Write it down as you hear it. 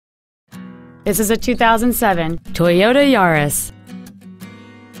This is a 2007 Toyota Yaris.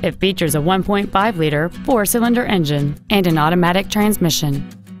 It features a 1.5-liter four-cylinder engine and an automatic transmission.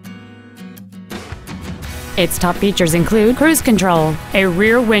 Its top features include cruise control, a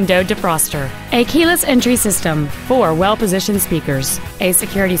rear window defroster, a keyless entry system, 4 well-positioned speakers, a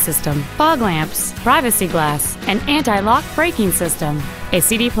security system, fog lamps, privacy glass, an anti-lock braking system, a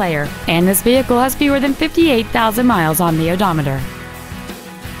CD player, and this vehicle has fewer than 58,000 miles on the odometer.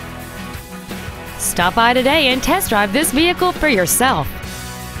 Stop by today and test drive this vehicle for yourself.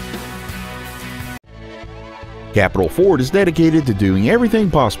 Capital Ford is dedicated to doing everything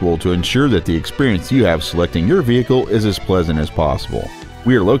possible to ensure that the experience you have selecting your vehicle is as pleasant as possible.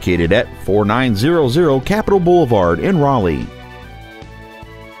 We are located at 4900 Capital Boulevard in Raleigh.